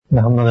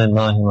الحمد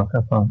لله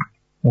وكفى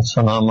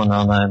والسلام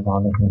على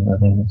عباده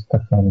الذين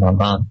اصطفى أما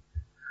بعد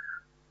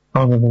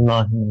أعوذ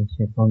بالله من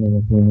الشيطان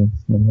الرجيم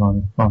بسم الله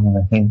الرحمن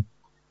الرحيم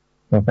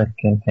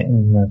وذكر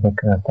فإن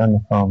الذكرى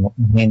تنفع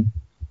المؤمنين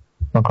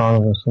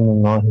وقال رسول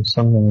الله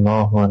صلى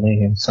الله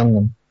عليه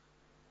وسلم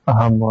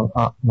أحب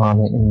الأعمال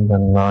عند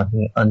الله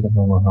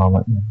أدومها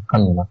وإن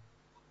قل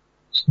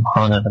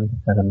سبحان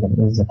ربك رب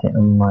العزة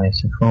عما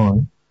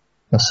يصفون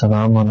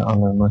والسلام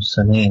على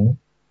المرسلين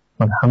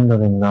والحمد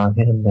لله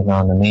رب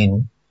العالمين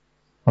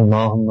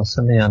اللهم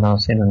صل على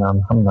سيدنا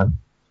محمد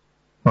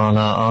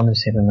وعلى آل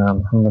سيدنا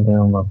محمد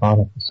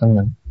وبارك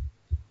وسلم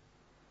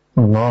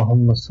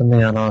اللهم صل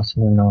على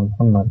سيدنا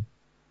محمد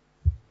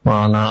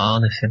وعلى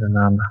آل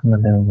سيدنا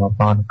محمد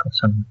وبارك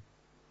وسلم.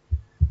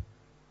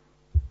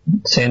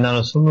 Sayyidina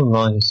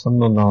Rasulullah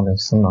sallallahu alayhi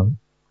wa sallam,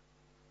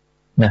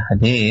 the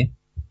hadith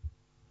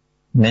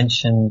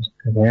mentioned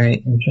a very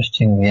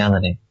interesting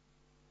reality,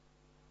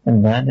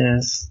 and that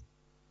is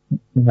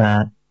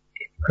that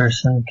a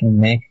person can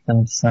make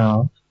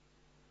themselves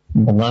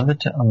beloved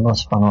to Allah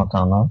subhanahu wa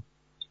ta'ala.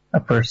 A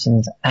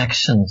person's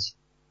actions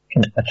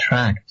can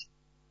attract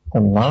the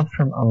love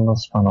from Allah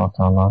subhanahu wa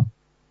ta'ala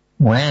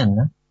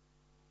when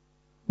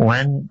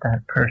that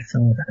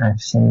person's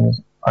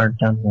actions are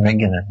done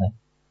regularly.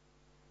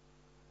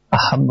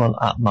 Ahabbul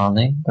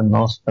a'mali, the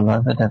most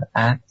beloved of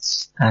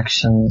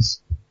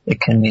actions. It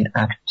can mean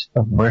act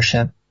of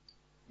worship,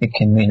 it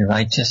can mean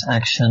righteous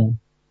action,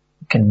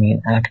 it can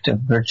mean act of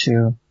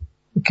virtue,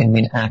 it can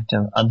mean act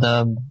of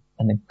adab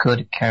and a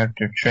good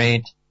character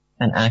trait,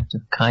 an act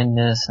of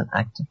kindness, an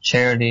act of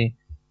charity,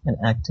 an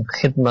act of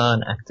khidmah,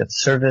 an act of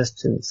service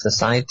to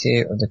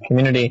society or the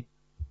community.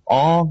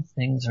 All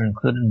things are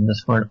included in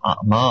this word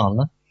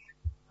a'mal.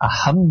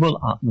 Ahabbul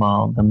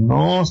a'mal, the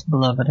most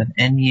beloved of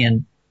any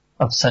and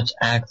of such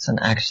acts and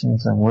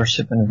actions of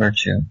worship and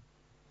virtue.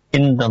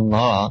 In the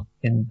law,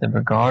 in the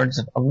regards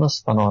of Allah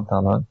subhanahu wa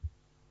ta'ala,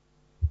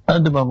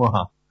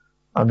 adwamuha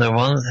are the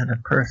ones that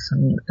a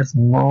person is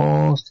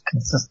most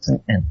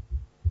consistent in.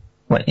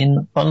 Wa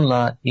in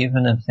Allah,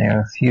 even if they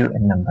are few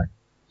in number.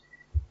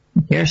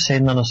 Here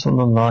Sayyidina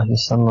Rasulullah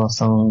sallallahu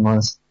alaihi wasallam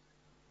was,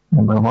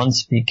 number one,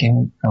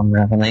 speaking from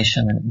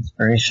revelation and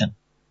inspiration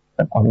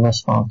that Allah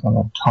subhanahu wa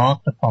ta'ala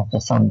taught the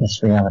Prophet on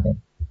this reality.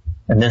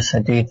 And this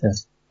hadith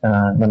is,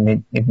 let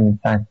me even in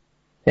fact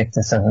take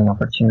this as an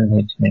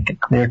opportunity to make it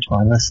clear to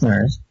our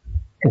listeners,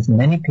 because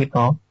many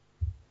people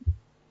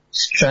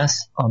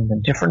stress on the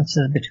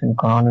differences between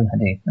Quran and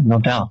Hadith, and no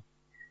doubt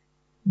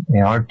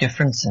there are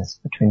differences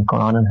between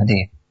Quran and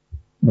Hadith.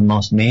 The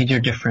most major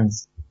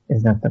difference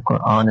is that the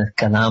Quran is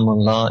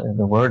Kalamullah, is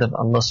the word of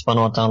Allah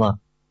subhanahu wa ta'ala,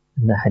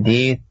 and the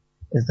Hadith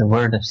is the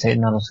word of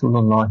Sayyidina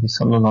Rasulullah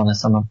sallallahu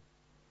alaihi wasallam,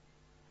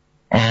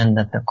 and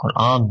that the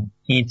Quran,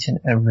 each and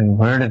every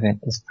word of it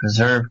is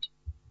preserved,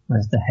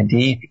 whereas the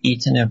Hadith,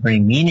 each and every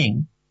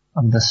meaning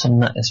of the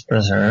Sunnah is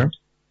preserved,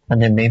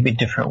 and there may be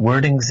different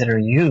wordings that are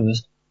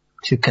used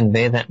to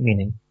convey that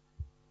meaning.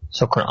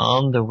 So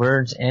Quran, the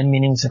words and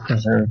meanings are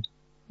preserved.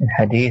 In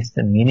Hadith,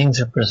 the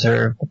meanings are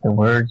preserved, but the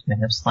words may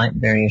have slight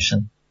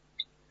variation.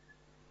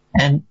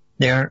 And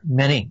there are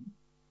many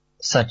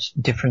such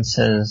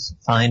differences,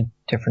 fine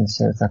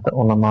differences that the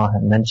ulama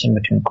have mentioned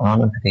between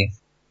Quran and Hadith.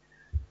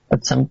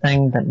 But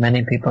something that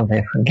many people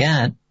they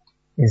forget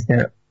is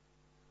there,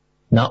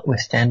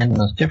 notwithstanding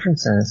those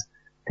differences,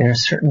 there are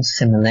certain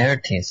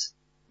similarities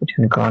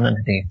between Quran and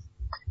Hadith.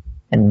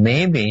 And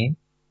maybe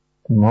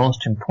the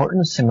most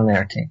important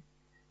similarity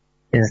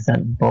is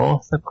that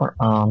both the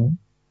Quran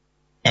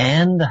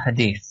and the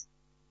Hadith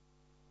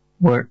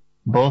were,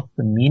 both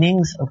the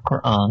meanings of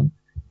Quran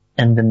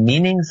and the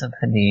meanings of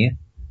Hadith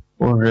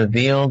were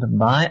revealed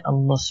by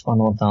Allah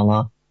subhanahu wa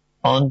ta'ala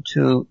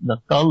onto the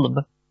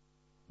qalb,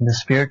 the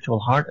spiritual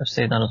heart of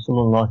Sayyidina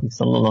Rasulullah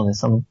sallallahu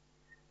alaihi wasallam.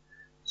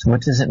 So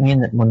what does it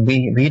mean that when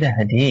we read a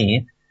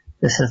Hadith,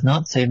 this is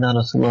not Sayyidina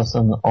Rasulullah's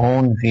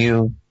own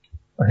view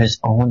or his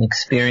own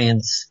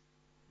experience?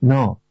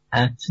 No,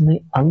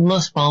 actually Allah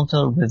subhanahu wa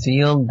ta'ala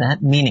revealed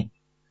that meaning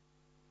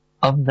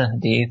of the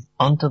Hadith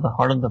onto the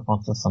heart of the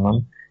Prophet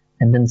ﷺ,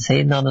 and then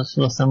Sayyidina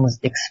Rasulullah was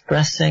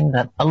expressing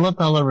that Allah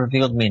ta'ala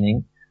revealed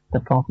meaning. The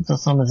Prophet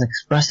ﷺ was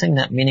expressing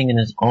that meaning in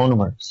his own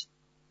words.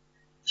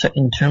 So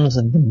in terms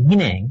of the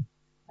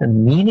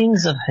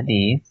meanings of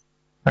Hadith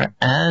are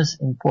as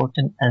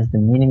important as the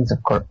meanings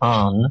of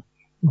Quran.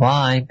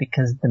 Why?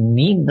 Because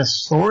the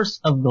source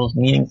of those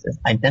meanings is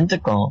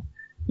identical.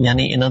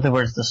 Yani, in other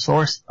words, the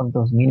source of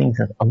those meanings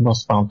is Allah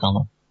subhanahu wa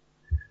ta'ala.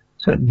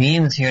 So it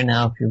means here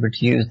now, if you were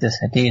to use this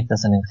hadith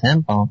as an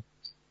example,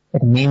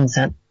 it means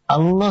that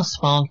Allah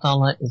subhanahu wa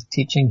ta'ala is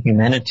teaching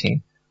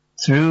humanity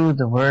through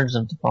the words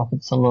of the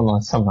Prophet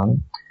sallallahu alaihi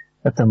wasallam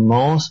that the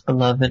most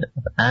beloved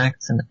of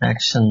acts and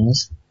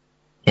actions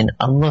in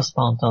Allah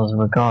subhanahu wa ta'ala's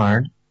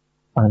regard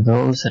are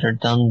those that are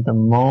done the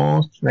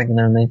most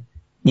regularly,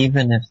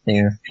 even if they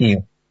are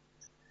few.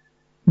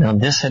 Now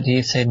this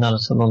hadith, Sayyidina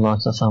Rasulullah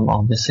sallallahu alaihi wasallam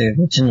obviously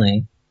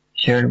originally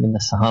shared with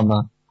the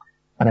Sahaba,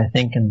 but I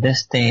think in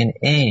this day and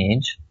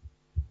age,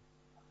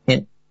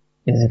 it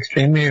is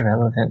extremely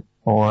relevant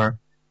for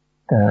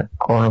the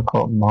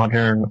quote-unquote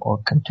modern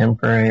or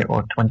contemporary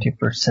or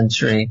 21st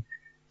century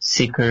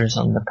seekers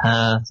on the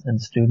path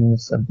and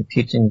students of the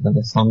teachings of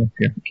Islamic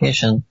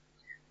purification.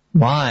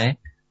 Why?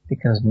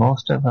 Because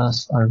most of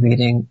us are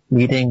leading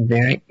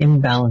very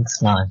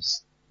imbalanced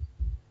lives.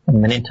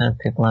 And many times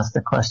people ask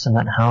the question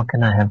that how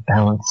can I have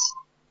balance?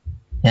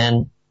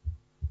 And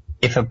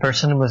if a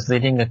person was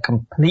leading a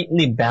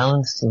completely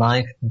balanced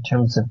life in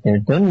terms of their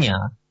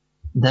dunya,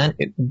 then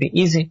it would be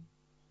easy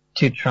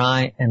to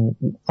try and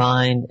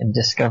find and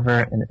discover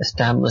and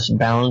establish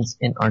balance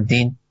in our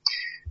deen.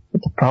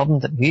 But the problem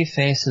that we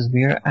face is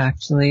we are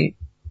actually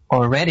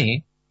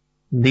already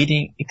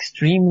leading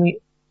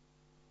extremely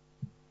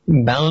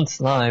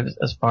balanced lives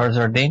as far as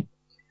our deen.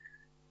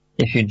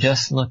 If you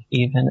just look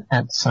even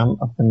at some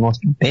of the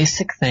most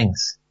basic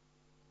things,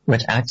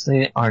 which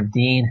actually our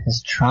deen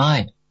has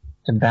tried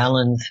to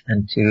balance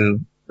and to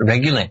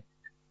regulate,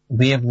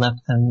 we have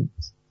left them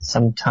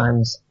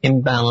sometimes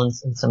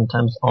imbalanced and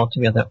sometimes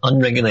altogether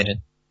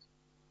unregulated.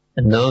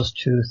 And those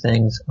two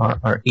things are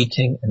our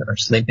eating and our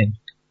sleeping.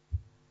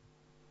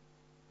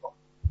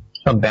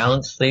 A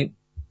balanced sleep,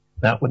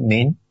 that would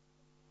mean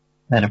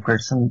that a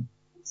person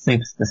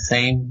sleeps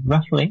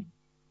roughly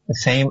the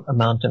same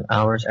amount of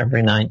hours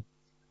every night.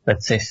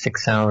 Let's say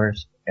 6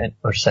 hours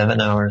or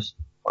 7 hours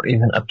or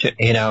even up to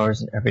 8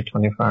 hours in every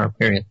 24-hour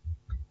period.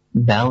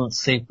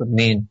 Balanced sleep would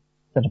mean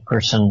that a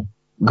person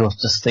goes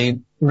to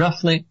sleep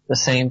roughly the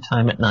same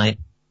time at night,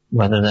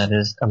 whether that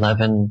is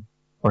 11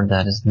 or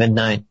that is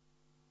midnight.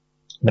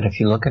 But if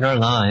you look at our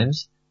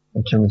lives,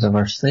 in terms of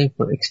our sleep,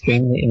 we're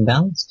extremely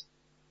imbalanced.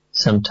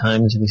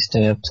 Sometimes we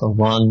stay up till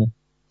 1,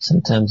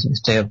 sometimes we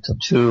stay up till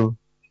 2,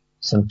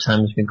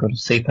 sometimes we go to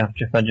sleep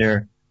after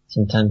Fajr,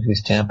 sometimes we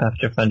stay up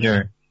after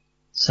Fajr,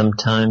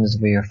 sometimes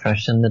we are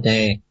fresh in the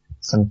day,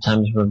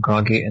 sometimes we're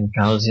groggy and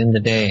drowsy in the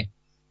day.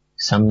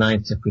 Some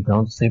nights if we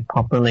don't sleep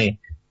properly,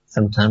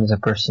 sometimes a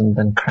person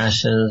then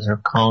crashes or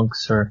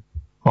conks or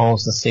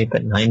falls asleep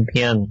at 9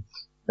 p.m.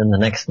 Then the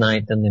next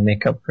night, then they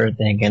make up for it,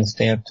 they again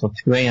stay up till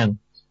 2 a.m.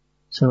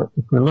 So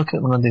if we look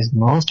at one of these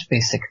most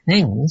basic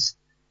things,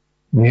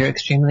 we are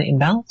extremely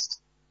imbalanced.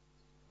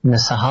 And the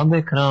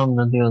Sahaba Ikram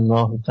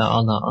radiallahu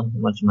ta'ala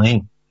anhum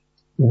ajma'in,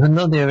 even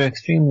though they were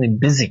extremely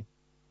busy,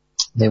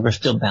 they were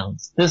still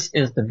balanced. This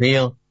is the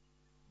real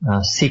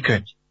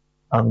secret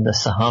of the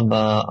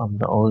Sahaba, of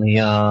the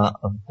awliya,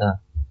 of the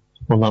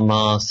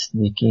ulama,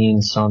 siddiqeen,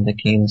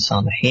 sadiqeen,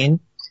 salihin,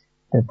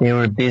 that they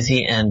were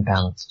busy and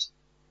balanced.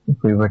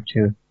 If we were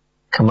to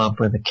come up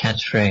with a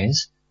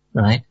catchphrase,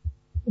 right,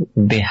 it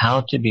would be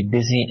how to be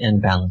busy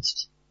and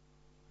balanced.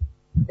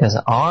 Because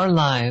our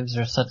lives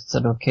are such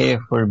that, okay,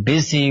 if we're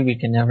busy, we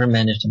can never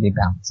manage to be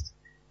balanced.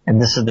 And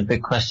this is the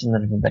big question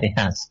that everybody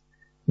has.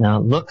 Now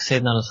look,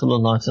 Sayyidina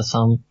Rasulullah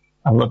sallallahu,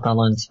 Allah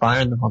Ta'ala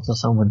inspired the Prophet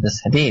with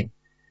this hadith.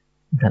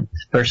 That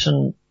this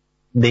person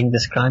being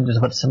described as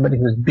what somebody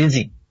who is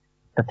busy.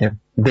 But they're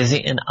busy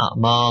in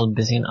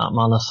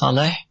a'mal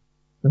salih,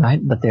 right?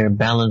 But they're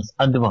balanced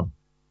adwam.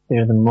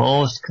 They're the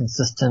most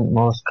consistent,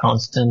 most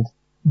constant,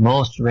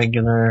 most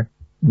regular,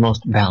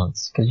 most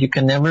balanced. Because you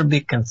can never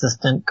be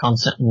consistent,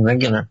 constant, and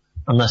regular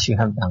unless you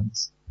have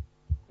balance.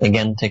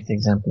 Again, take the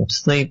example of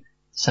sleep.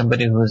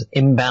 Somebody who is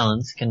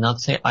imbalanced cannot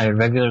say, I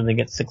regularly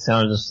get 6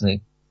 hours of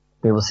sleep.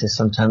 They will say,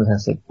 sometimes I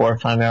sleep 4 or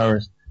 5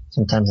 hours,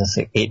 sometimes I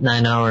sleep 8,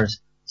 9 hours,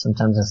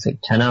 sometimes I sleep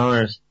 10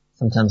 hours,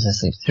 sometimes I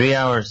sleep 3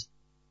 hours.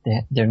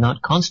 They're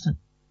not constant.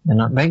 They're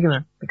not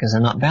regular because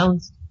they're not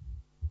balanced.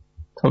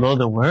 Although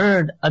the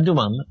word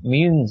adwam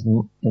means,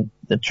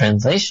 the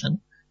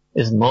translation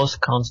is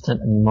most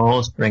constant and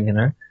most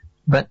regular,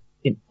 but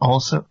it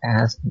also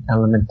has an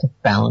element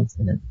of balance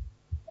in it.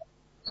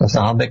 So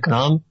Sahaba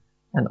Ikram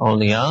and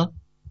awliya,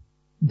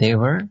 they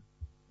were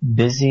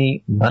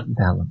busy but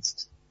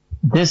balanced.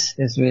 This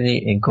is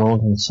really a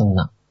golden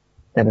sunnah,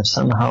 that if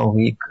somehow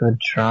we could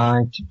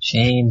try to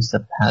change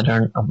the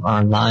pattern of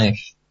our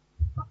life,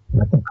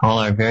 what they call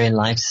our very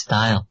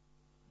lifestyle,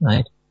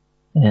 right?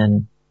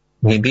 And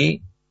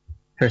maybe,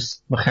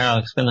 first, I'll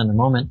explain in a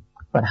moment,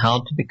 but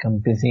how to become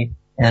busy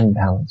and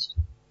balanced.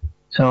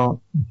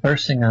 So, the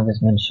first thing I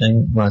was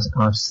mentioning was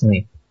our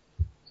sleep.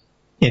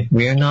 If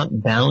we're not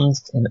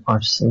balanced in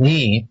our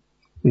sleep,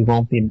 we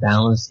won't be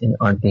balanced in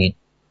our deen.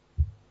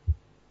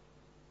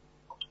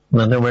 In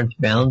other words,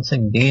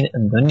 balancing deen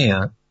and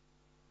dunya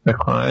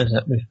requires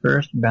that we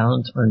first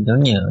balance our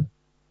dunya,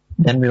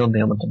 then we will be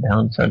able to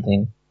balance our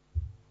deen.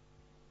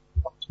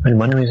 And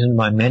one reason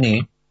why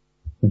many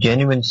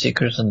genuine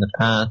seekers on the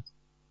path,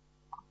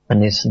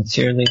 when they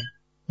sincerely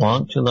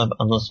want to love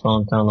Allah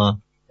subhanahu wa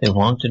ta'ala, they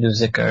want to do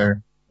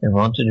zikr, they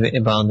want to do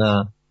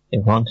ibadah, they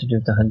want to do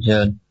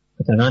tahajjud,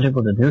 but they're not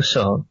able to do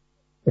so,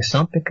 it's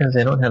not because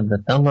they don't have the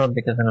talab,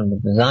 because they don't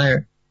have the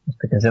desire, it's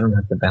because they don't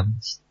have the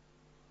balance.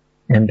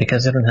 And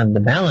because they don't have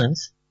the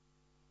balance,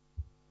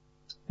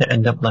 they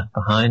end up left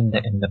behind, they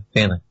end up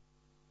failing.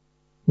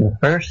 The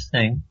first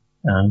thing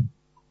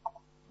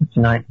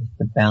tonight is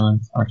to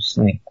balance our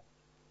sleep.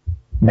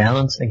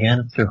 Balance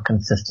again through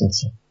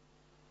consistency.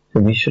 So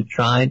we should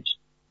try to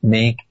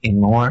make a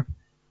more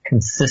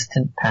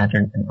consistent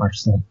pattern in our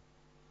sleep.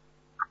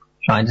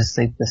 try to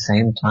sleep the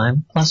same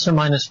time, plus or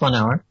minus 1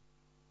 hour.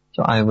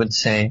 So I would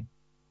say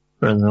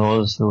for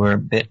those who are a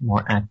bit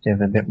more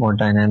active, a bit more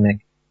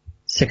dynamic,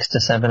 6 to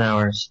 7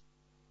 hours.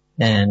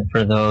 And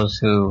for those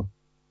who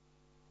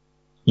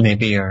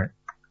maybe are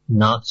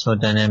not so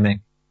dynamic,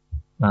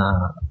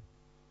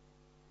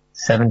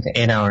 7 to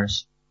 8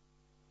 hours.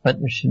 But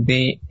there should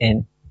be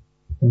a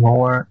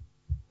more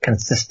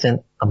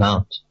consistent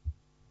amount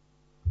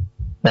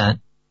that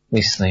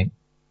we sleep.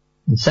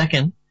 And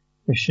second,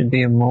 there should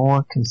be a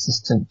more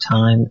consistent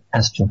time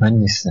as to when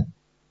we sleep.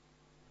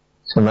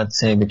 So let's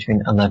say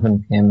between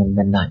 11 p.m. and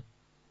midnight.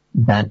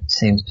 That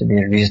seems to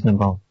be a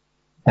reasonable,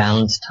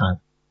 balanced time.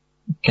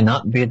 It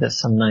cannot be that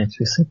some nights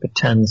we sleep at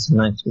 10, some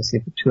nights we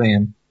sleep at 2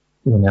 a.m.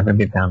 It will never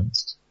be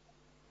balanced.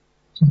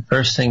 So the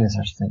first thing is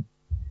our sleep.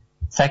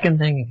 Second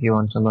thing, if you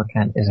want to look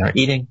at, is our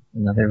eating,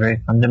 another very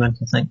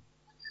fundamental thing.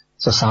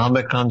 So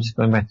Sahaba Ikram, just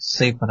going back to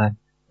sleep, the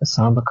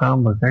Sahaba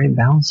Ikram were very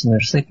balanced in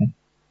their sleeping.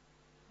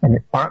 And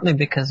partly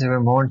because they were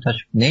more in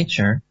touch with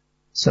nature,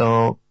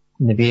 so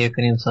Nabi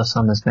Kareem Sallallahu Alaihi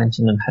Wasallam has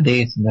mentioned in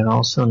Hadith, and then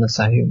also in the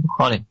Sahih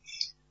Bukhari,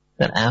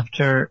 that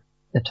after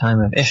the time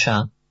of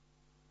Isha,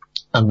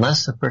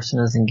 unless a person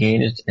is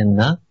engaged in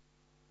the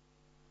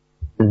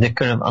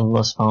dhikr of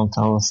Allah subhanahu wa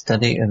ta'ala,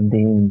 study of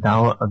deen,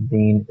 dawah of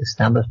deen,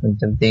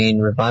 establishment of deen,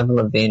 revival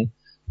of deen,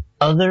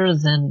 other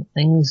than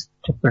things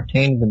to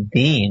pertain with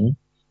deen,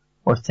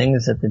 or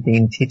things that the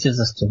deen teaches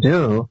us to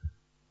do,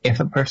 if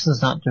a person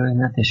is not doing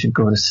that, they should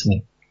go to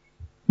sleep.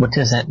 What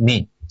does that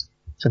mean?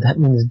 So that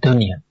means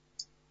dunya.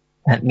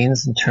 That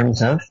means in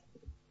terms of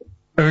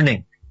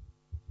earning.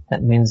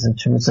 That means in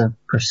terms of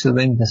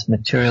pursuing this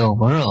material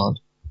world.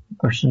 A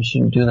person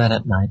shouldn't do that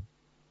at night.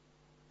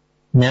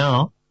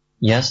 Now,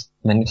 yes,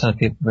 many times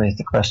people raise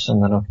the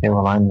question that, okay,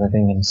 well, I'm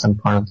living in some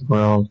part of the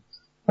world.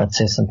 Let's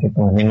say some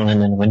people in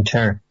England in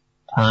winter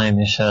time,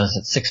 Isha is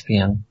at 6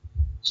 p.m.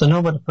 So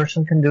no, what a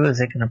person can do is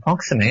they can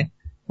approximate,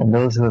 and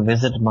those who have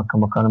visited Makkah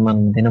Mukarramah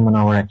and Medina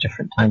Munawwara at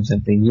different times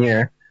of the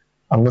year,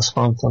 Allah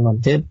subhanahu wa ta'ala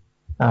did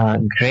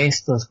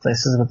grace those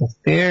places with a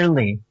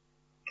fairly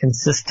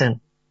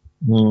consistent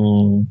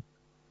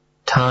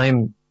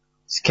time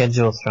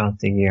schedule throughout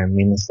the year.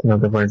 Means, in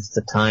other words,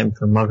 the time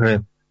for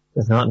Maghrib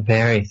does not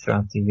vary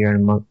throughout the year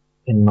in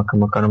Makkah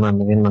Mukarramah and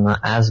Medina Munawwara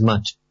as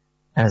much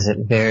as it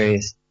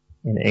varies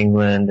in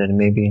England, and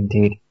maybe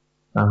indeed,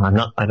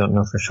 I don't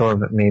know for sure,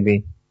 but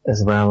maybe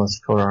as well as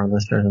for our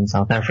listeners in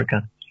South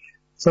Africa.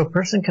 So a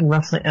person can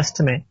roughly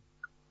estimate.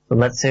 So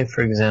let's say,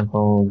 for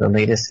example, the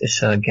latest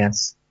Isha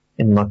gets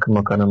in Makkah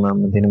Mukarramah,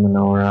 Medina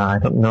Munawwara, I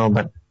don't know,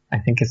 but I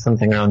think it's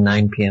something around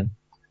 9 p.m.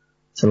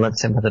 So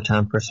let's say by the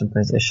time a person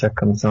plays Isha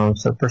comes home,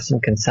 so a person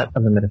can set a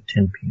limit of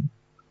 10 p.m.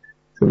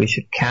 So we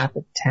should cap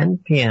at 10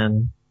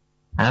 p.m.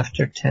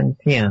 After 10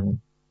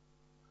 p.m.,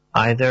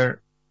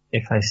 either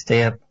if I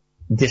stay up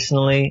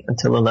additionally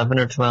until 11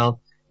 or 12,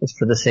 it's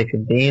for the sake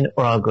of deen,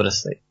 or I'll go to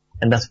sleep.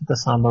 And that's what the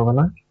Sahaba were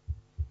like.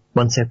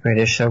 Once they prayed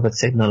Isha with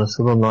Sayyidina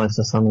Rasulullah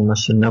sallallahu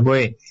alaihi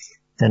wasallam,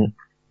 then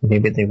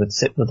maybe they would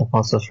sit with the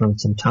Apostles for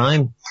some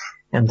time,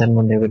 and then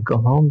when they would go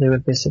home, they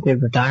would basically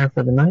retire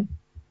for the night.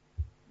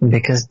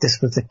 Because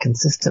this was a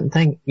consistent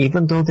thing,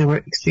 even though they were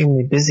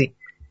extremely busy,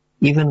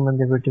 even when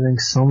they were doing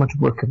so much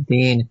work of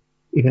deen,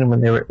 even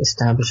when they were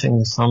establishing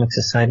the Islamic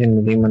Society in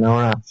Medina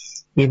Munawwara,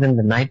 even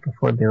the night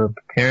before they were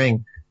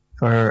preparing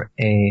for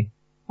a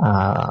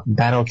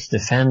battle to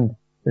defend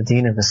the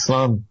deen of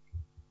Islam,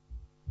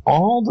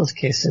 all those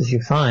cases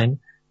you find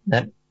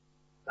that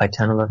by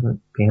 10,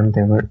 11 p.m.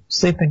 they were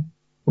sleeping.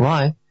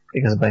 Why?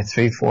 Because by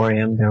 3, 4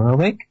 a.m. they were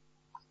awake.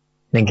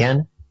 And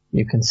again,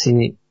 you can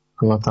see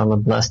Allah Ta'ala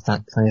blessed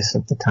that place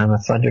at the time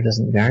of Fajr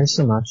doesn't vary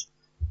so much.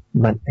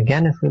 But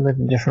again, if we live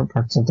in different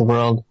parts of the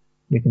world,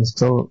 we can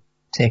still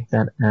take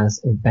that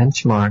as a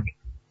benchmark.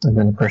 And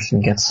then a person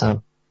gets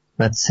up,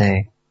 let's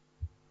say,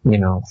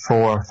 4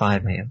 or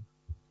 5 a.m.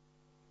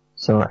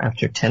 So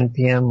after 10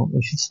 p.m.,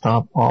 we should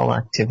stop all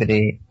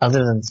activity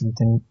other than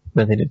something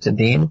related to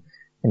deen.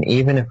 And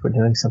even if we're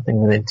doing something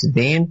related to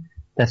deen,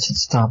 that should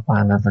stop by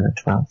 11 or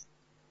 12.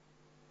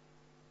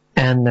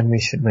 And then we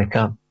should wake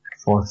up at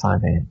 4 or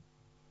 5 a.m.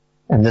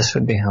 And this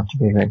would be how to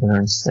be regular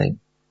in sleep.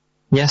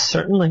 Yes,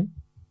 certainly,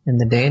 in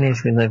the day and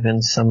age we live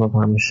in, some of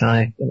our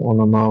mashayikh and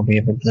ulama, we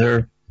have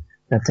observed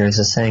that there's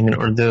a saying in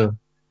Urdu,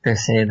 they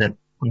say that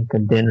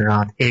unka din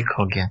raat ek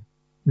ho gaya.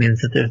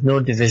 Means that there's no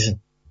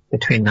division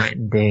between night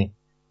and day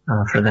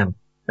for them,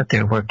 that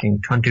they're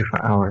working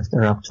 24 hours.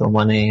 They're up till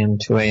 1 a.m.,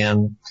 2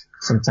 a.m.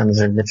 Sometimes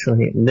they're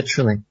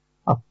literally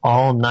up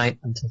all night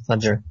until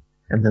Fajr,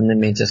 and then they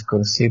may just go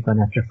to sleep right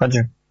after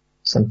Fajr.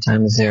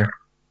 Sometimes they're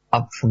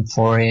up from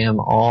 4 a.m.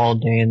 all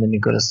day, and then you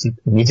go to sleep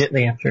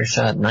immediately after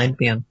Isha at 9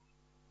 p.m.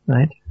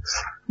 Right?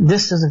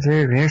 This is a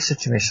very rare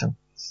situation,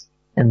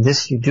 and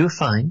this you do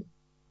find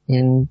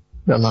in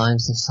the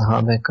lives of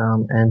Sahaba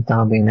Ikram and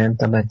Tabi'in and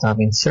Tabi'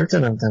 Tabi'in,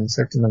 certain of them,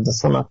 certain of the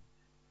Salaf,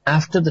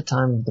 after the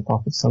time of the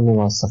Prophet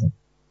Sallallahu Alaihi Wasallam.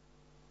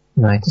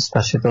 Right?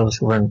 Especially those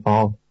who were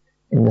involved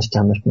in the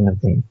establishment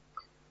of deen.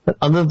 But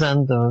other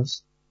than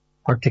those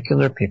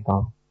particular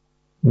people,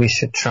 we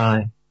should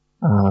try,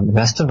 the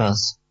rest of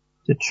us,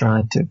 to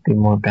try to be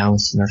more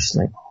balanced in our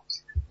sleep.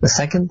 The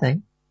second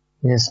thing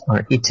is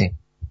our eating.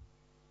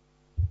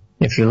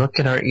 If you look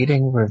at our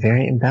eating, we're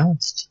very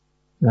imbalanced,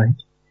 right?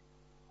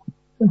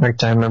 In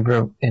fact, I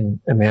remember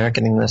in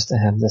American English they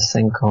have this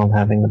thing called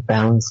having a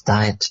balanced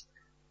diet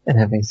and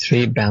having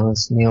 3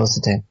 balanced meals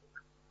a day.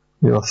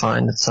 You will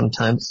find that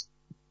sometimes,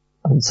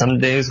 on some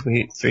days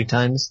we eat 3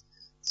 times,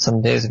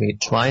 some days we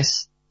eat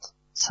twice,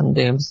 some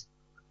days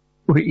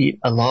we eat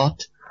a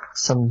lot,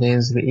 some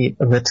days we eat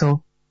a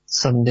little,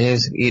 some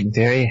days we eat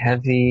very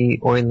heavy,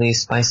 oily,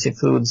 spicy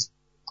foods,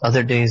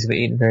 other days we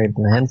eat very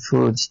bland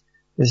foods.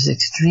 There's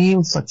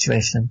extreme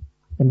fluctuation,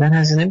 and that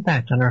has an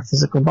impact on our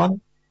physical body.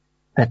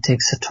 That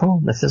takes a toll.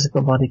 The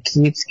physical body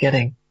keeps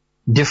getting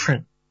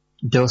different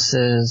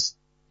doses,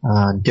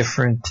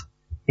 different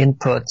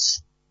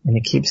inputs, and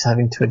it keeps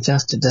having to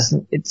adjust.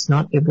 It's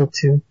not able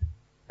to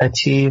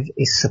achieve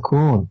a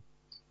sukoon,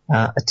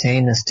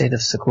 attain a state of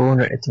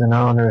sukoon or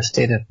itminan or a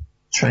state of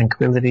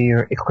tranquility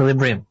or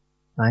equilibrium,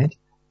 right?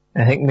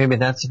 I think maybe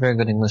that's a very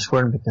good English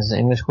word, because the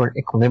English word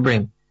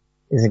equilibrium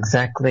is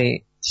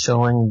exactly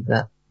showing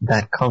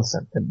that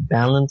concept, that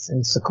balance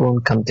and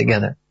sukoon come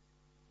together.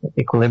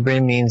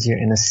 Equilibrium means you're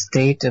in a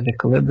state of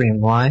equilibrium.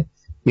 Why?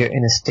 You're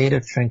in a state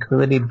of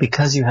tranquility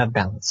because you have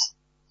balance.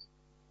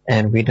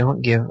 And we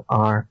don't give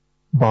our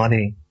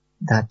body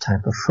that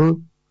type of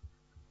food.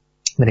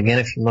 But again,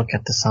 if you look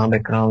at the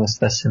Sahaba Ikram,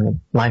 especially in the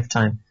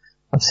lifetime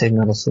of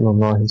Sayyidina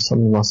Rasulullah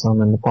sallallahu alaihi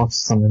wasallam and the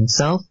Prophet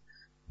himself,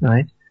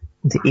 right?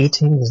 The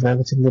eating was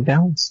relatively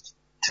balanced.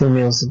 2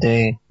 meals a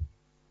day,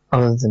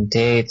 other than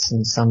dates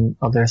and some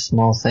other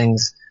small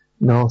things,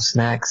 no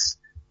snacks,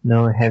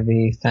 no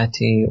heavy,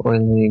 fatty,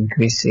 oily,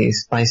 greasy,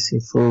 spicy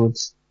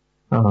foods,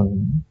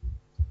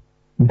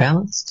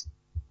 balanced.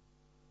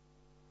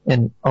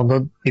 And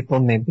although people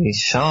may be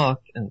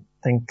shocked and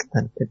think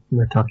that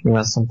we're talking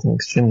about something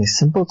extremely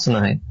simple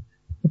tonight,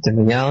 but the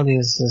reality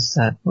is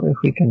that if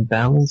we can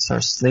balance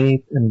our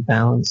sleep and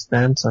balance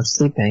our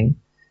sleeping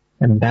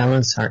and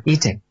balance our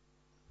eating,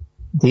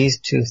 these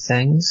 2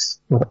 things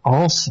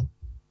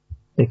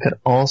they could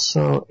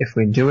also, if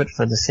we do it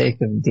for the sake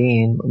of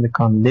deen, what we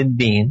call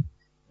lid-deen,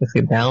 if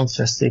we balance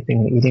our sleeping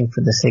and eating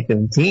for the sake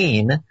of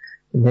deen,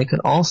 they could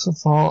also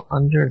fall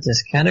under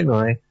this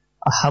category,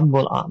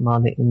 ahabbul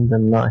a'mali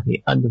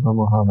indallahi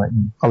adwamuha wa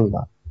in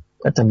qalla.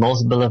 That the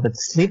most beloved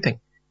sleeping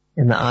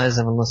in the eyes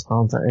of Allah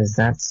subhanahu wa ta'ala is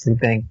that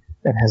sleeping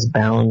that has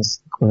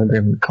balance,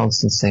 equilibrium, and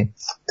constancy.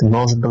 The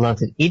most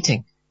beloved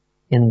eating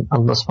in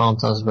Allah subhanahu wa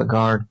ta'ala's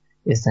regard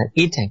is that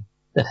eating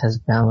that has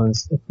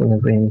balance,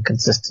 equilibrium,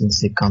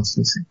 consistency,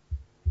 constancy.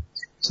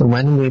 So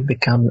when we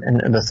become,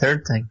 and the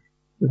third thing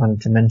we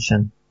wanted to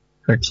mention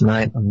for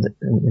tonight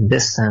in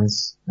this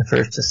sense, the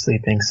first is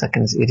sleeping,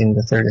 second is eating,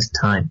 the third is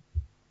time.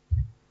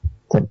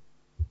 That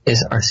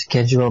is our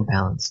schedule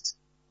balanced?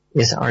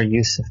 Is our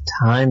use of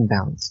time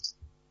balanced?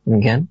 And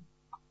again,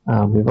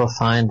 we will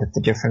find that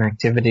the different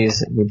activities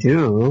that we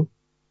do,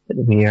 that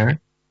we are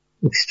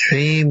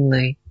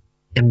extremely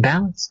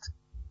imbalanced.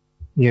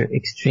 We are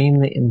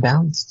extremely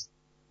imbalanced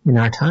in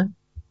our time.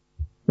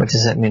 What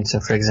does that mean? So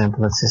for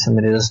example, let's say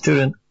somebody is a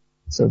student,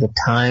 so the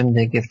time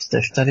they give to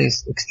their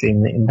studies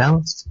extremely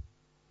imbalanced.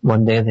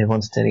 One day they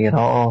won't study at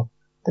all,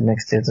 the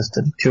next day they'll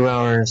study 2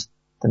 hours,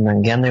 then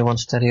again they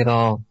won't study at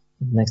all,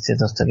 the next day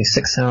they'll study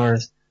 6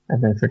 hours,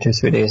 and then for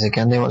 2-3 days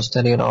again they won't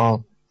study at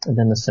all, and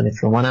then they'll study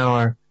for 1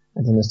 hour,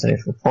 and then they'll study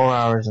for 4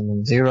 hours, and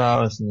then 0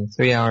 hours, and then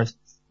 3 hours.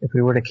 If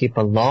we were to keep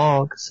a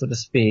log, so to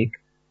speak,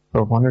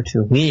 for 1 or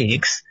 2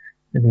 weeks,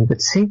 then we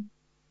would see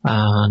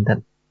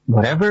that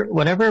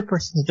whatever a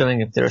person is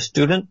doing, if they're a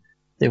student,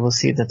 they will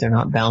see that they're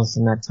not balanced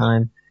in that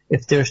time.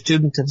 If they're a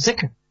student of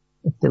zikr,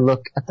 if they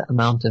look at the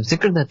amount of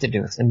zikr that they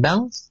do, it's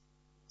imbalanced.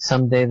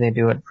 Some day they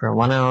do it for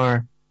 1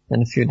 hour,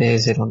 then a few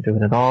days they don't do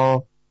it at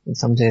all, and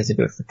some days they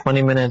do it for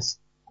 20 minutes,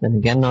 then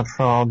again not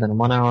for all, then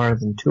 1 hour,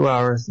 then 2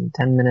 hours, then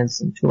 10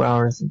 minutes, and 2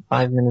 hours, and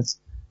 5 minutes.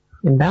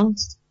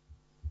 Imbalanced.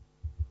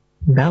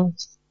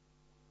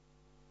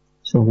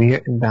 So we are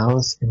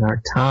imbalanced in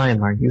our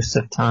time, our use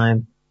of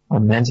time, our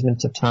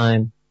management of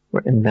time.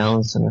 We're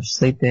imbalanced in our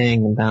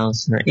sleeping,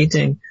 imbalanced in our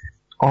eating.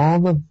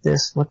 All of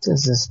this, what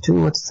does this do?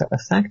 What's the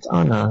effect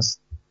on us?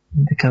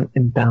 We become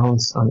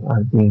imbalanced on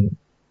our being.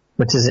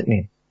 What does it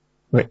mean?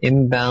 We're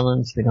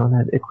imbalanced, we don't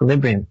have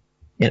equilibrium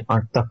in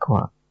our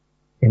taqwa,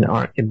 in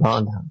our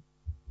ibadah,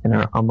 in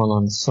our amal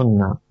on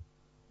sunnah,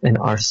 in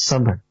our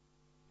sabr,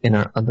 in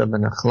our adab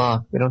and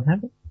akhlaq. We don't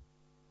have it.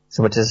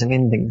 So what does it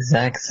mean? The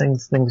exact same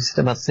thing we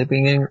said about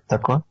sleeping in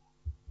taqwa.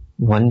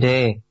 One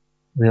day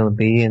we'll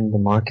be in the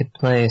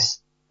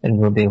marketplace and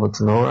we'll be able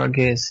to lower our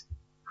gaze.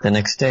 The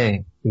next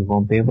day, we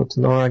won't be able to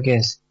lower our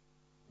gaze.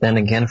 Then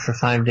again for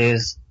 5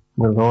 days,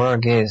 we'll lower our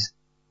gaze.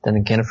 Then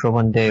again for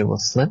 1 day, we'll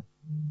slip.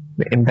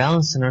 We're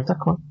imbalanced in our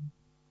taqwa.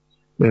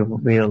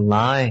 We'll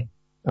lie,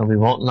 or we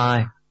won't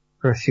lie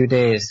for a few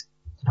days.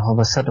 And all of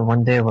a sudden,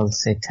 1 day we'll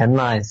say 10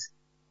 lies.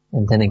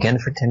 And then again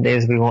for 10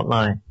 days, we won't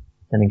lie.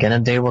 Then again a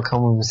day will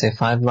come when we'll say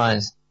 5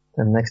 lies.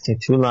 Then the next day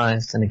 2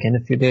 lies. Then again a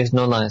few days,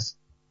 no lies.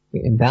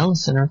 We're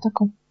imbalanced in our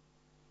taqwa.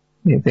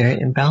 We're very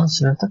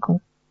imbalanced in our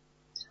taqwa.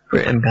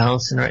 We're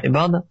imbalanced in our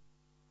ibadah.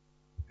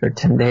 For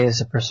 10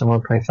 days, a person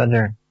will pray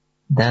Fajr.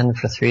 Then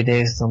for 3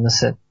 days, they'll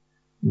miss it.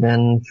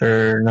 Then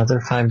for another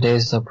 5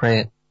 days, they'll pray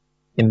it.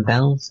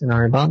 Imbalance in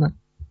our ibadah.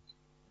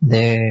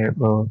 They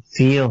will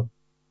feel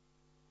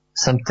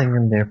something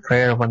in their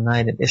prayer one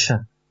night at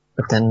Isha,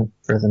 but then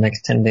for the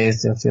next 10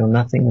 days, they'll feel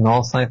nothing in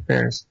all 5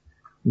 prayers.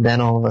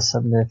 Then all of a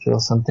sudden, they feel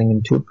something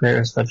in 2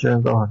 prayers, Fajr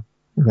and Dhuhr.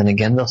 And then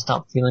again, they'll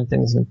stop feeling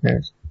things in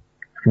prayers.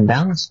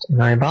 Imbalanced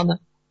in our ibadah.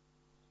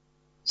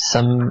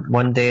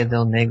 One day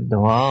they'll make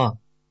dua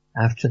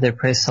after they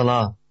pray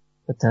salah,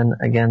 but then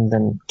again,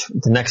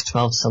 the next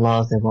 12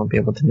 salahs, they won't be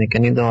able to make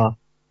any dua.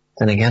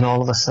 Then again,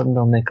 all of a sudden,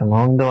 they'll make a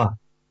long dua.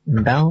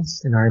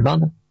 Imbalance in our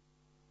ibadah.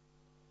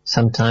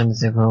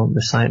 Sometimes they will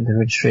recite the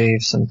Durud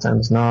Sharif,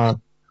 sometimes not.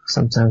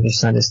 Sometimes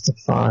recite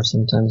istighfar,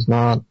 sometimes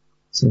not.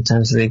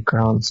 Sometimes read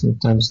Quran,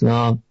 sometimes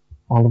not.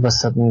 All of a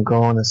sudden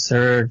go on a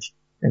surge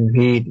and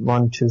read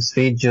 1, 2,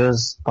 3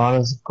 juz,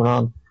 paras of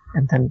Quran,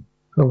 and then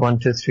for 1,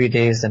 2, 3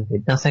 days and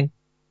read nothing.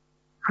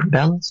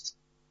 Imbalanced.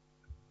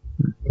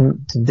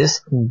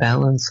 This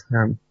imbalance in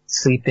our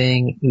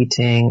sleeping,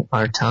 eating,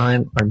 our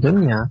time, our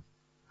dunya,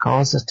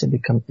 causes us to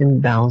become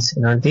imbalanced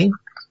in our deen.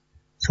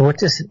 So what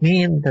does it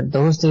mean? That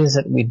those days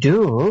that we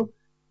do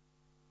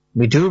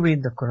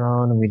read the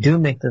Quran, and we do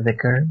make the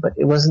dhikr, but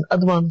it wasn't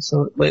adwan,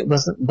 so it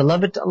wasn't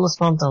beloved to Allah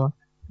subhanahu wa ta'ala,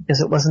 because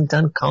it wasn't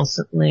done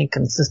constantly,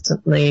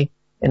 consistently,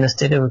 in a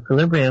state of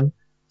equilibrium.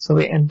 So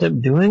we end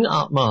up doing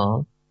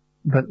a'mal,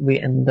 but we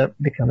end up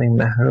becoming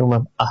mahroom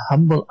of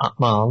ahabbul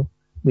a'mal.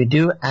 We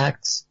do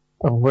acts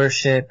of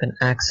worship and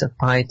acts of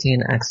piety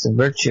and acts of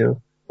virtue,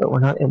 but we're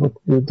not able to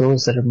do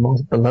those that are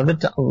most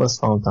beloved to Allah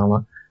subhanahu wa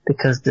ta'ala,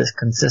 because this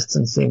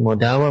consistency,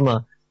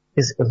 mudawama,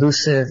 is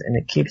elusive and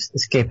it keeps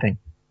escaping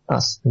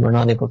us, and we're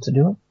not able to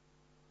do it.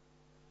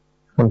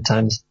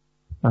 Sometimes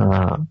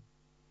a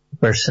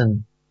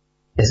person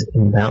is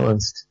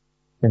imbalanced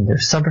in their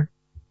sabr.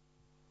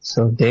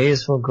 So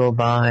days will go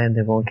by and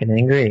they won't get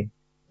angry.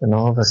 Then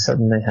all of a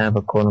sudden they have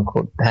a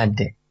quote-unquote bad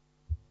day.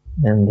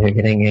 And they're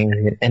getting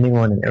angry at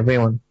anyone and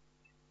everyone.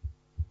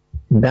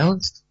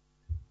 Imbalanced.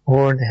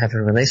 Or they have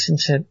a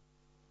relationship,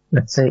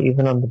 let's say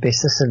even on the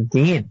basis of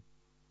deen.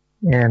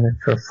 And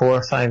for 4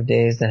 or 5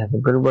 days they have a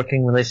good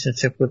working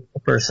relationship with a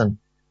person.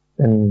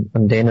 Then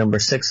on day number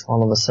 6,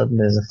 all of a sudden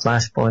there's a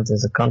flashpoint,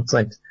 there's a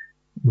conflict.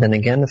 Then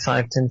again the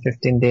 5, 10,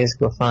 15 days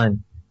go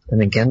fine.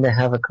 Then again they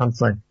have a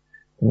conflict.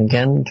 And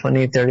again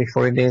 20, 30,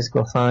 40 days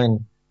go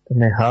fine. Then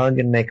they hug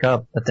and make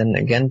up. But then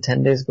again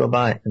 10 days go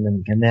by. And then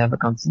again they have a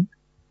conflict.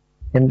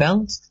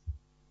 Imbalanced.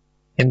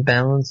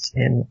 Imbalanced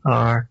in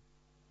our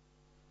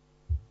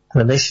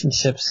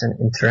relationships and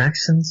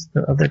interactions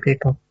with other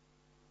people.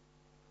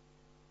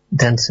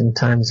 Then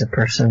sometimes a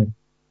person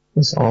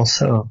is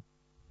also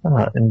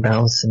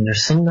imbalanced in their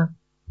sunnah.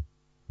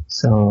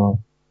 So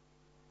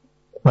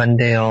one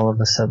day all of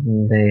a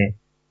sudden they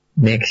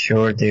make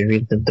sure they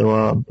read the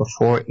dua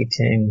before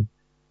eating,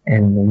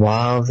 and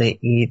while they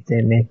eat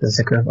they make the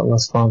zikr of Allah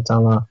subhanahu wa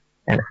ta'ala,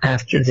 and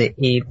after they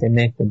eat they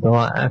make the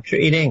dua after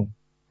eating,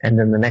 and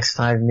then the next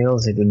 5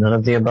 meals they do none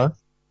of the above,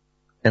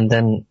 and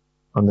then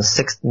on the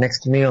 6th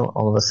next meal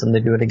all of a sudden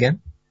they do it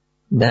again.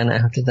 Then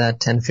after that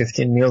 10,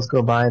 15 meals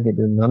go by, they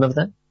do none of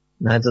that,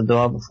 neither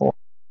dua before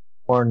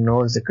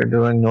nor zikr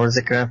during nor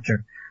zikr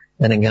after.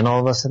 Then again all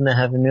of a sudden they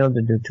have a meal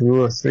to do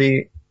 2 or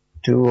 3,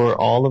 2 or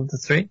all of the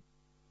 3.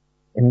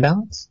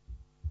 Imbalance.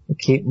 They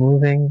keep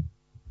moving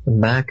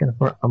back and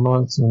forth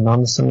amongst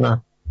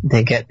non-sunnah.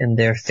 They get in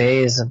their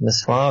phase of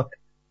miswak,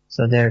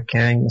 so they're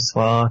carrying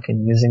miswak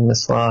and using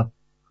miswak.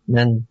 And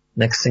then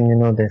next thing you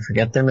know, they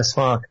forget their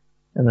miswak,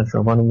 and then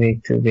for 1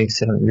 week, 2 weeks,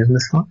 they don't use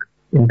miswak.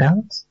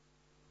 Imbalance.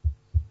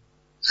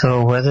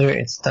 So whether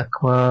it's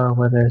taqwa,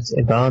 whether it's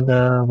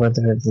ibadah,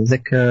 whether it's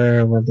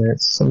zikr, whether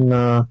it's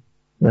sunnah,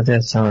 whether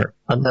it's our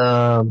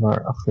adab,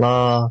 our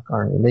akhlaq,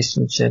 our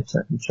relationships,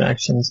 our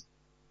interactions,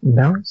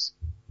 imbalance.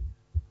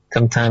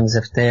 Sometimes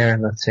if they're,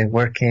 let's say,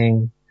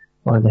 working,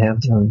 or they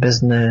have their own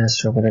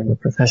business, or whatever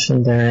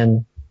profession they're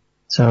in,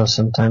 so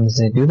sometimes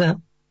they do that,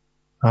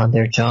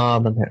 their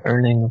job, and they're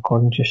earning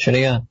according to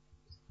Sharia.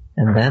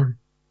 And then,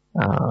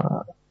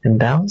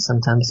 imbalance,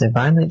 sometimes they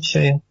violate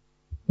Sharia,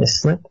 they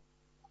slip.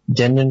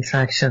 Gender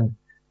infraction,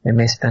 they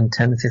may spend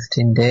 10,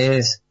 15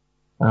 days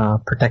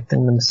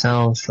protecting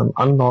themselves from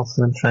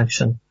unlawful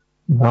infraction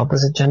of the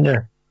opposite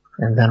gender,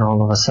 and then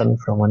all of a sudden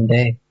for 1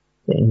 day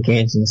they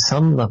engage in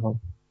some level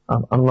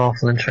of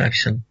unlawful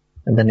interaction,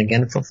 and then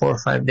again for 4 or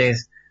 5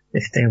 days they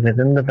stay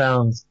within the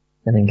bounds,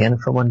 and again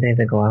for 1 day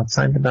they go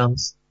outside the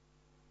bounds.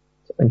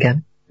 So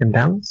again,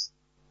 imbalance.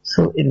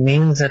 So it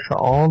means that for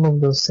all of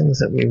those things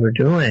that we were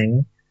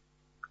doing,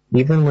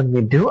 even when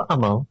we do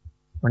amal,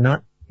 we're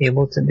not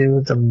able to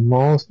do the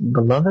most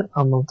beloved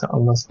amal to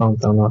Allah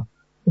subhanahu wa ta'ala,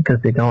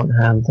 because we don't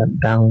have that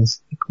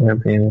balance,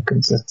 equilibrium,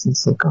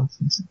 consistency,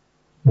 constancy.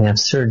 We have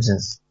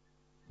surges.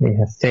 We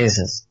have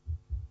phases.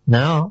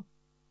 Now,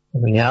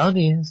 the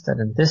reality is that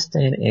in this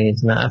day and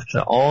age, now after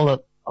all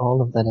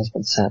of that has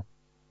been said,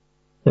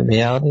 the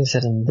reality is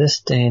that in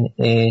this day and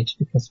age,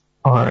 because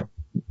the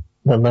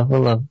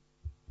level of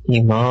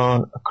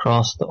Iman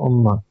across the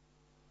Ummah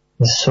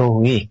is so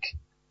weak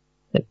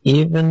that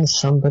even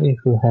somebody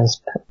who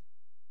has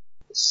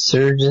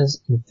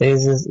surges and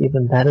phases,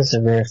 even that is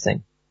a rare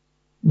thing.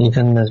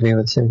 Even as we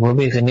would say,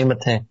 wabi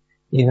ghanimate,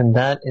 even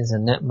that is a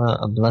ni'mah,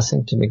 a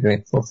blessing to be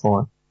grateful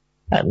for.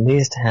 At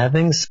least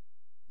having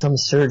some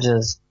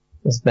surges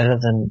is better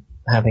than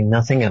having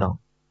nothing at all,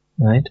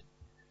 right?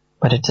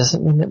 But it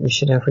doesn't mean that we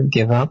should ever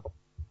give up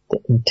the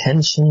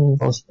intention,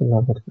 most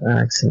beloved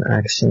acts and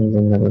actions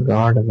in the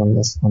regard of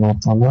Allah subhanahu wa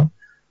ta'ala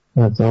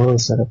are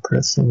those that a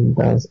person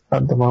does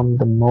adwam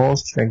the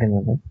most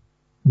regularly,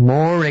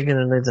 more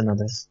regularly than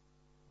others.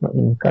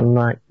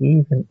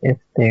 Even if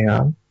they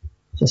are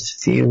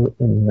just few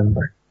in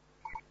number.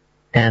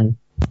 And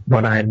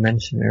what I had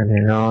mentioned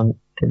earlier on,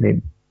 to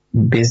be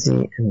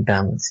busy and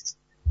balanced.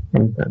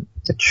 And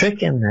the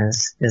trick in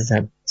this is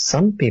that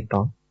some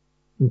people,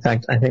 in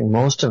fact, I think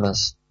most of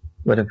us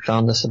would have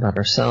found this about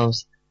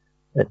ourselves,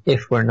 that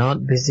if we're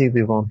not busy,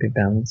 we won't be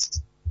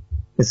balanced.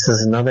 This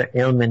is another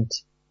ailment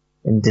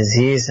and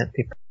disease that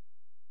people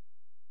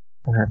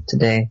have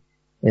today,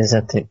 is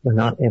that we're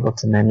not able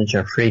to manage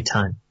our free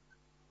time.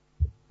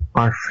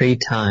 Our free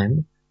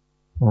time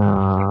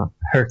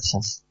hurts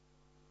us.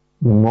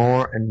 The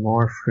more and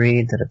more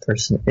free that a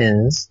person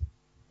is,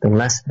 the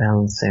less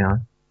balanced they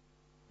are.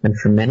 And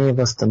for many of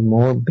us, the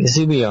more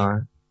busy we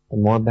are, the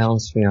more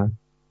balanced we are.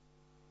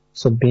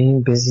 So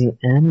being busy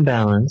and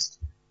balanced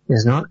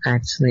is not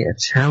actually a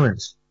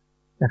challenge.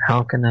 That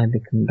how can I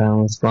become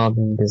balanced while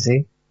being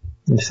busy?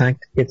 In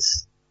fact,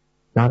 it's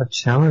not a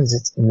challenge,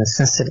 it's a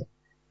necessity.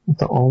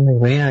 The only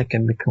way I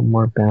can become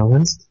more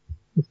balanced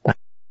is by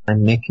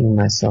making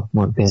myself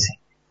more busy.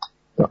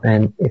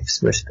 And if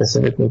we're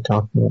specifically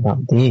talking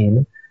about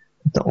deen,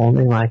 the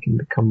only way I can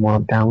become more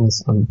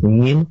balanced on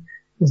deen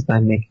is by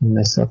making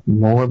myself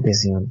more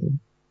busy on deen.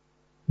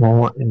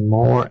 More and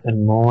more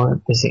and more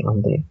busy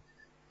on deen.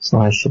 So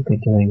I should be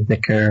doing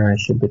dhikr, I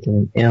should be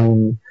doing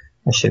ilm,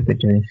 I should be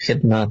doing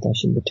khidmat, I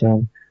should be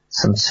doing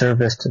some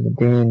service to the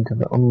deen, to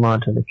the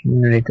ummah, to the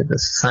community, to the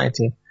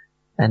society.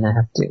 And I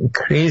have to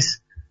increase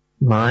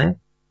my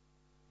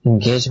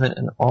engagement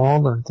in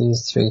all of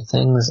these three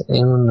things,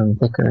 ilm and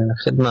dhikr and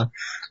khidmah.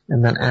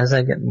 And then as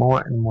I get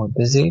more and more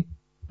busy,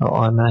 I'll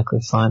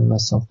automatically find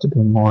myself to be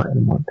more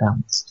and more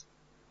balanced.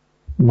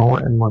 More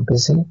and more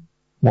busy,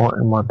 more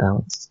and more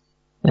balanced.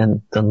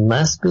 And the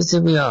less busy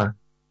we are,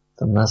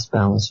 the less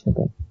balanced we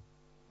get.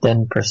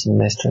 Then a person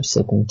may start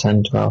sleeping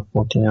 10, 12,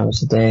 14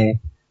 hours a day.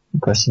 A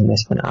person may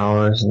spend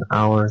hours and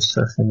hours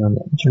surfing on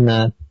the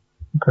internet.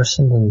 A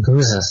person then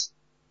loses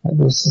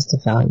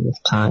the value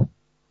of time,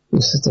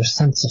 loses their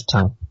sense of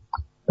time.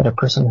 But a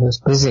person who is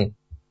busy,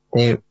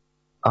 they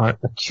are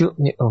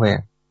acutely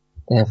aware.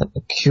 They have an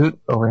acute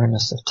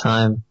awareness of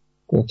time.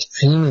 They're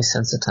extremely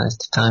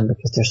sensitized to time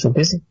because they're so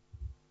busy.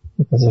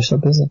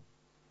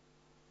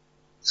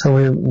 So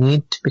we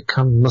need to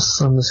become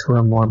Muslims who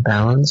are more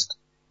balanced.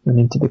 We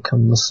need to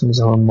become Muslims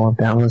who are more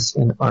balanced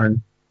in our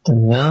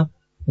dunya,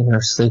 in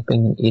our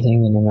sleeping and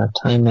eating and in our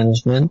time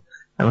management.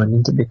 And we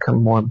need to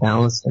become more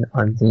balanced in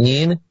our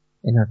deen,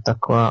 in our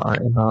taqwa, our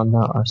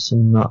ibadah, our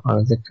sunnah,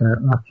 our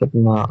dhikr, our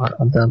khidmah, our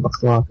adab,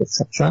 akhlaq,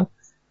 etc.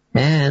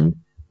 And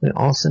we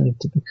also need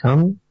to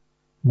become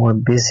more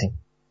busy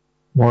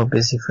for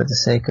the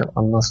sake of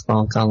Allah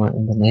subhanahu wa ta'ala,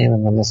 in the name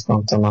of Allah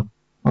subhanahu wa ta'ala,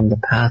 on the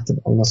path of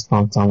Allah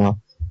subhanahu wa ta'ala,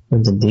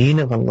 with the deen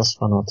of Allah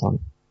subhanahu wa ta'ala.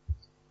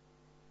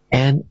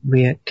 And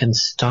we can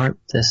start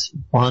this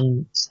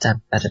one step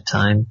at a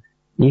time,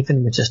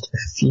 even with just a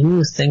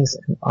few things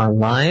in our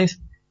life.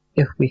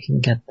 If we can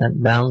get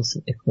that balance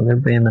and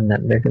equilibrium and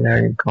that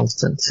regularity and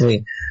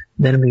constancy,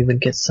 then we would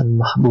get some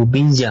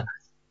mahbubiyyah,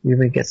 we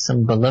would get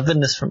some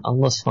belovedness from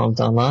Allah subhanahu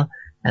wa ta'ala.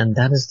 And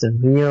that is the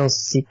real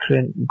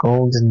secret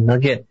golden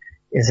nugget,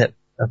 is that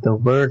of the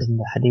word in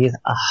the hadith,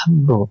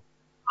 ahabbul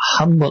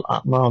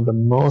a'mal, the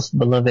most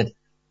beloved,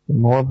 the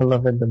more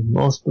beloved, the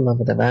most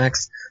beloved of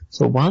acts.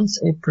 So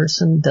once a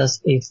person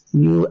does a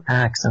few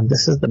acts, and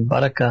this is the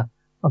barakah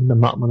of the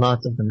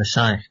ma'mulat of the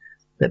mashayikh,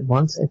 that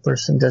once a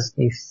person does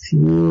a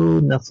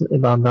few nafl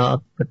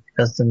ibadat, but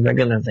does them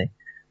regularly,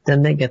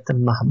 then they get the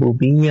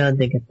mahbubiyyah,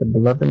 they get the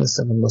belovedness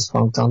of Allah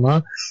subhanahu wa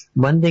ta'ala.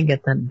 When they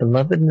get that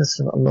belovedness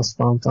of Allah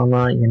subhanahu wa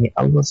ta'ala, yani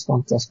Allah subhanahu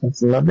wa ta'ala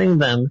starts loving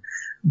them,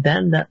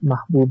 then that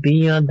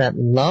mahbubiyyah, that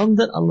love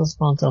that Allah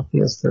subhanahu wa ta'ala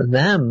feels for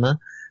them,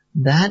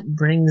 that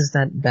brings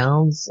that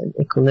balance and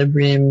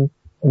equilibrium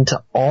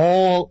into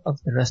all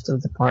of the rest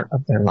of the part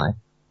of their life.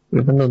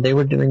 Even though they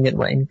were doing it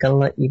in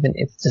kalla, even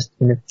if just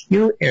in a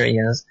few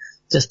areas,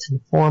 just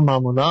in 4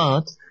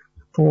 ma'mulat,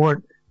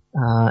 for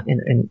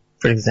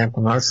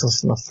example,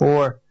 in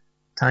 4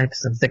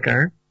 types of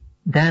dhikr,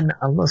 then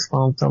Allah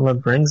subhanahu wa ta'ala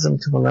brings them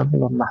to a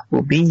level of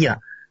mahbubiyyah,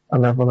 a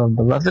level of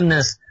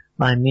belovedness,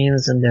 by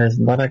means and there's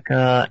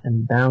barakah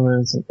and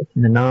balance and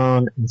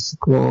itminan and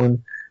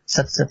sukoon,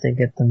 such that they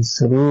get them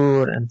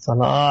surur and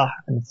falah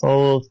and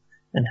fawz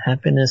and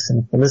happiness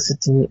and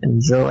felicity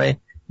and joy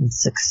and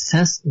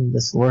success in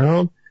this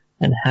world,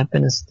 and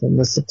happiness,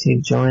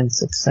 felicity, joy and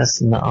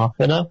success in the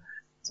akhirah.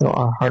 So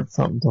our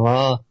heartfelt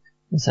dua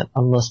is that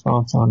Allah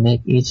subhanahu wa ta'ala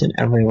make each and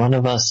every one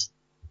of us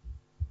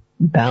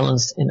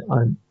balanced in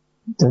our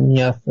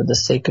dunya for the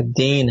sake of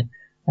deen,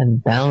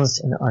 and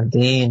balanced in our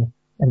deen,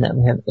 and that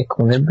we have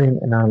equilibrium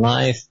in our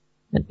life,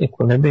 and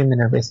equilibrium in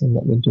everything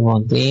that we do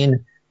on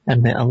deen.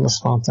 And may Allah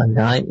subhanahu wa ta'ala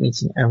guide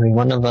each and every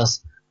one of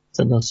us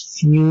to those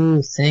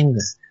few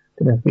things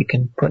that if we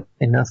can put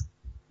enough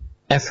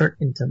effort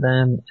into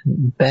them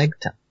and beg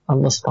to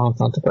Allah subhanahu wa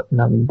ta'ala to put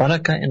enough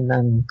barakah in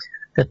them,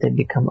 that they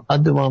become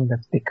adwam, that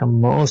become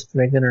most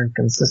regular and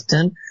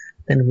consistent,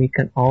 then we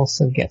can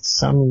also get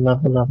some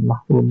level of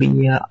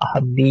mahbubiyya,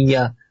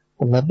 ahabbiyya,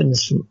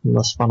 belovedness from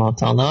Allah subhanahu wa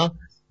ta'ala.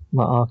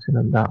 Wa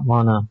akhiru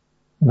da'wana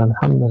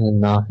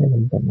alhamdulillahi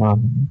rabbil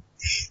alamin.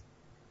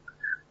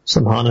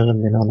 Subhana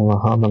rabbina wa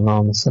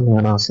Allahumma salli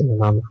ala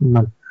sayyidina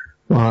Muhammad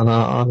wa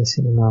ala ali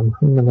sayyidina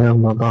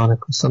Muhammad wa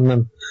barik wa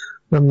sallim.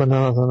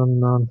 ربنا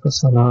ظلمنا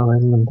أنفسنا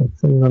وإن لم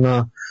تغفر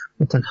لنا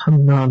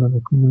وترحمنا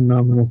لنكونن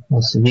من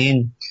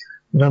الخاسرين.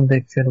 رب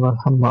اغفر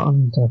وارحم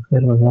وأنت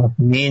خير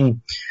الراحمين.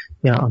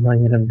 Ya Allah,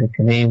 Ya Rabbi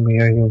Kareem, we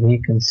are your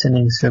weak and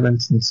sinning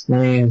servants and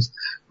slaves.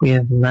 We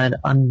have led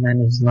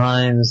unmanaged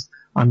lives,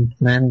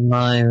 unplanned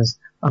lives,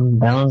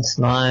 unbalanced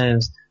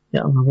lives.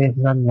 Ya Allah, we have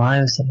led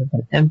lives that have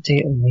been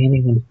empty of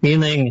meaning and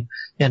feeling.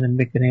 Ya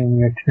Rabbi Kareem,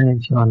 we are turning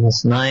to you on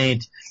this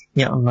night.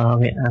 Ya Allah,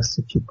 we ask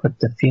that you put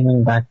the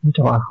feeling back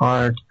into our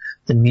heart,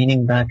 the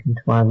meaning back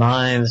into our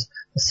lives,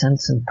 the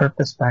sense and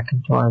purpose back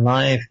into our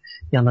life.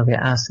 Ya Allah, we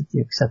ask that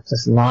you accept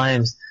us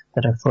lives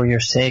that are for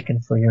your sake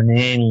and for your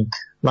name,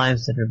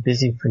 lives that are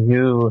busy for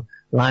you,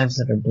 lives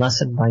that are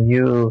blessed by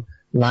you,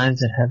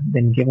 lives that have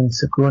been given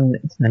sukoon,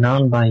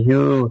 itminan by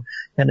you.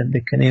 Ya Rabbi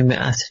Kareem, we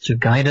ask that you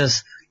guide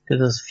us to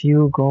those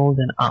few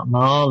golden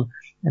a'mal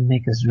and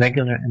make us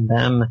regular in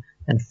them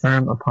and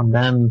firm upon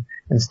them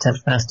and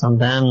steadfast on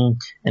them,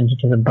 and due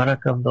to the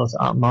barakah of those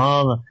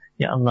a'mal,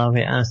 Ya Allah,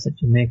 we ask that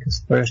you make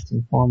us first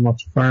and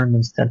foremost firm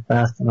and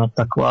steadfast in our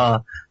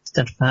taqwa,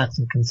 steadfast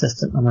and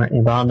consistent on our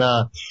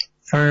ibadah,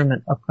 firm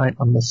and upright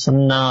on the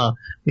sunnah.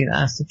 We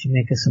ask that you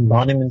make us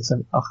embodiments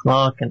of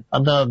akhlaq and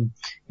adab.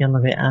 Ya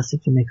Allah, we ask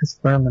that you make us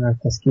firm in our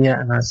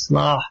tazkiyah and our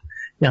islah.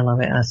 Ya Allah,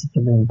 we ask that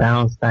you bring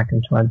balance back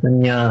into our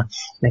dunya,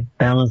 make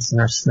balance in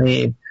our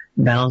sleep,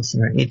 balance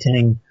in our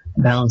eating,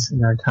 balance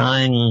in our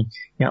time.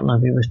 Ya Allah,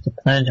 we wish to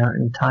pledge our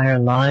entire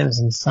lives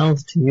and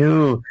selves to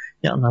you.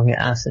 Ya Allah, we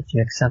ask that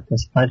you accept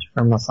this pledge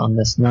from us on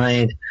this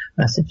night.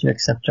 We ask that you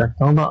accept our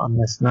tawbah on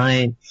this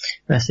night.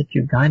 We ask that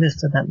you guide us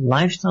to that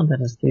lifestyle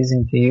that is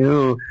pleasing to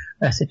you.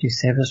 We ask that you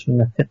save us from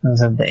the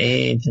fitnas of the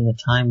age and the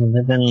time we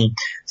live in.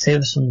 Save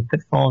us from the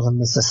pitfalls of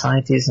the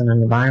societies and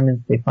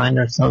environments we find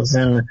ourselves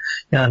in.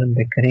 Ya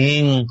Rabbi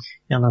Kareem,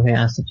 Ya Allah, we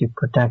ask that you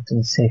protect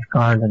and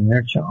safeguard and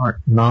nurture our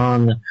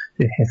iman,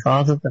 the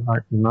hifazat of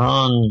our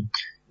iman.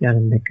 Ya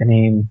Rabbi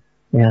Kareem,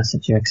 we ask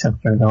that you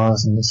accept our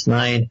du'as in this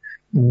night,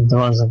 and the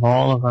du'as of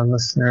all of our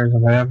listeners,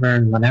 wherever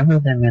and whenever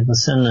they may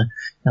listen.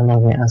 Ya Allah,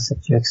 we ask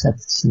that you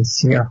accept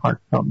sincere,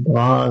 heartfelt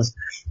du'as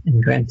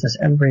and grant us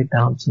every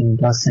bounty and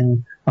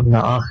blessing of the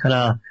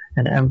akhirah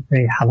and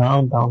every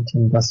halal bounty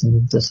and blessing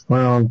of this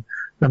world.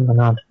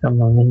 ربنا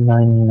تقبل منا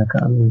إنك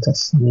أنت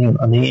السميع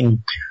العليم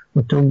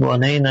وتب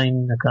علينا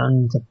إنك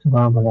أنت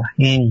التواب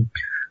الرحيم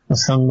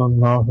وصلى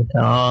الله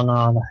تعالى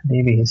على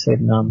حبيبه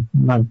سيدنا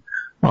محمد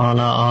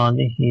وعلى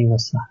آله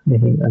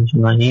وصحبه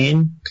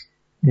أجمعين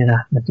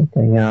برحمتك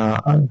يا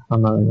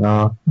أرحم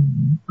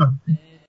الراحمين.